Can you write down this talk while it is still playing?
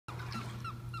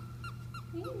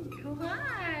Oh,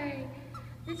 hi.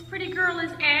 This pretty girl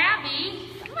is Abby.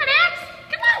 Come on, Abs.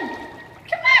 Come on.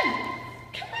 Come on.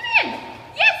 Come on in.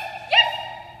 Yes, yes.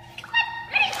 Come on.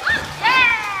 Ready? Oh,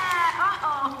 yeah.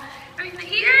 Uh-oh. Right in the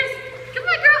ears. Come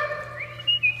on, girl.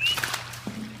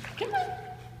 Come on.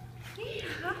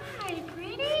 Yeah, hi,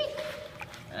 pretty.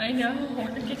 I know. We're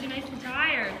going to get you nice and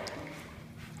tired.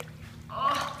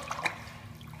 Oh,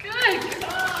 good.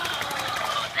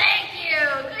 Oh, thank you.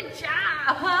 Good job.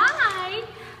 Hi.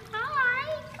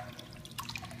 Hi.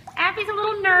 Abby's a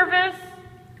little nervous,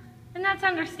 and that's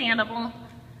understandable.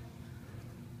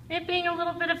 It being a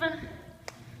little bit of a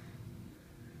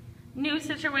new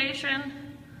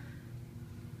situation,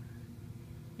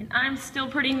 and I'm still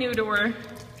pretty new to her.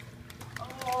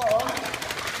 Oh.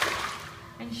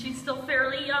 And she's still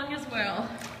fairly young as well.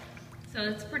 So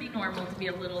it's pretty normal to be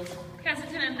a little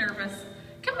hesitant and nervous.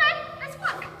 Come on, let's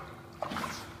walk.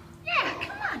 Yeah,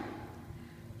 come on.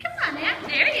 Come on, Ab.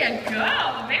 There you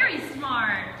go. Very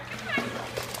smart. Come on.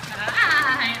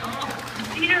 Hi. Oh,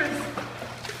 his ears.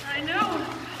 I know.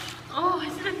 Oh,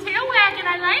 is it a tail wagging?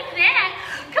 I like that.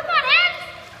 Come on, Ab.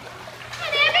 Come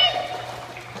on, Abby.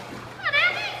 Come on,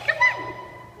 Abby. Come on.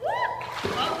 Whoop.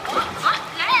 Oh,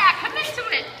 yeah. Come into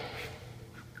it.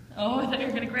 Oh, I thought you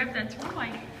were going to grab that toy.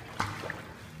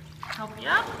 Help you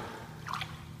up.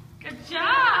 Good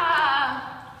job.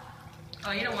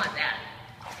 Oh, you don't want that.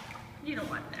 You don't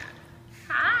want that.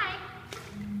 Hi.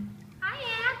 Hi,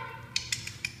 Ab.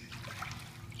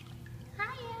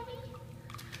 Hi, Abby.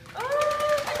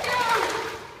 Oh, good job.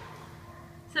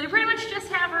 So we pretty much just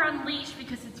have her on leash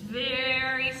because it's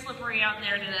very slippery out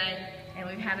there today. And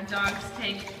we've had a dog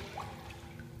take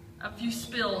a few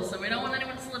spills, so we don't want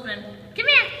anyone slipping. Come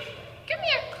here. Come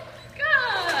here.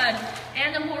 Good.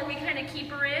 And the more we kind of keep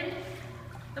her in,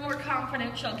 the more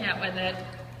confident she'll get with it.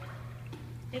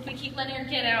 If we keep letting her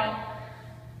get out,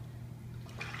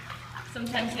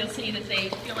 sometimes you'll see that they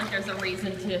feel like there's a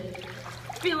reason to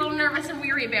be a little nervous and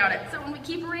weary about it. So when we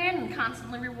keep her in and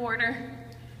constantly reward her,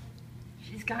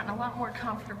 she's gotten a lot more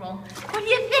comfortable. What do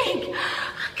you think?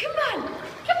 Come on.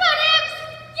 Come on, Abs.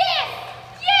 Yeah.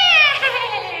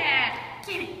 Yeah.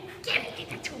 Get it. Get it. Get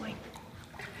the toy.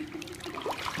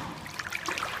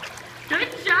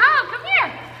 Good job. Come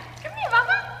here. Come here,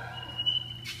 Mama.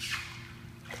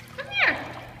 Come here.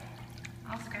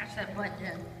 I'll scratch that butt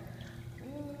then.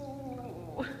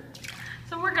 Ooh.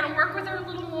 So we're going to work with her a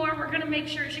little more. We're going to make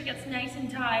sure she gets nice and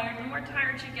tired. The more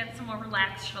tired she gets, the more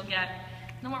relaxed she'll get.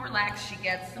 The more relaxed she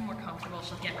gets, the more comfortable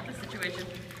she'll get with the situation.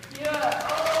 Yeah.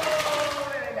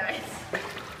 Oh, very nice.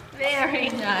 Very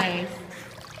nice.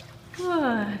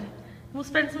 Good. We'll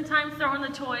spend some time throwing the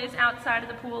toys outside of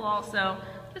the pool also.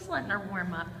 Just letting her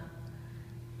warm up.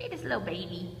 Hey, this little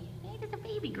baby. Hey, this a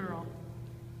baby girl.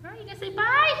 All right, you gonna say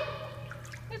bye?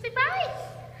 You gonna say bye?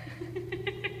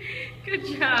 Good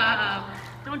job.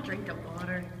 Don't drink the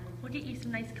water. We'll get you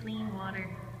some nice clean water.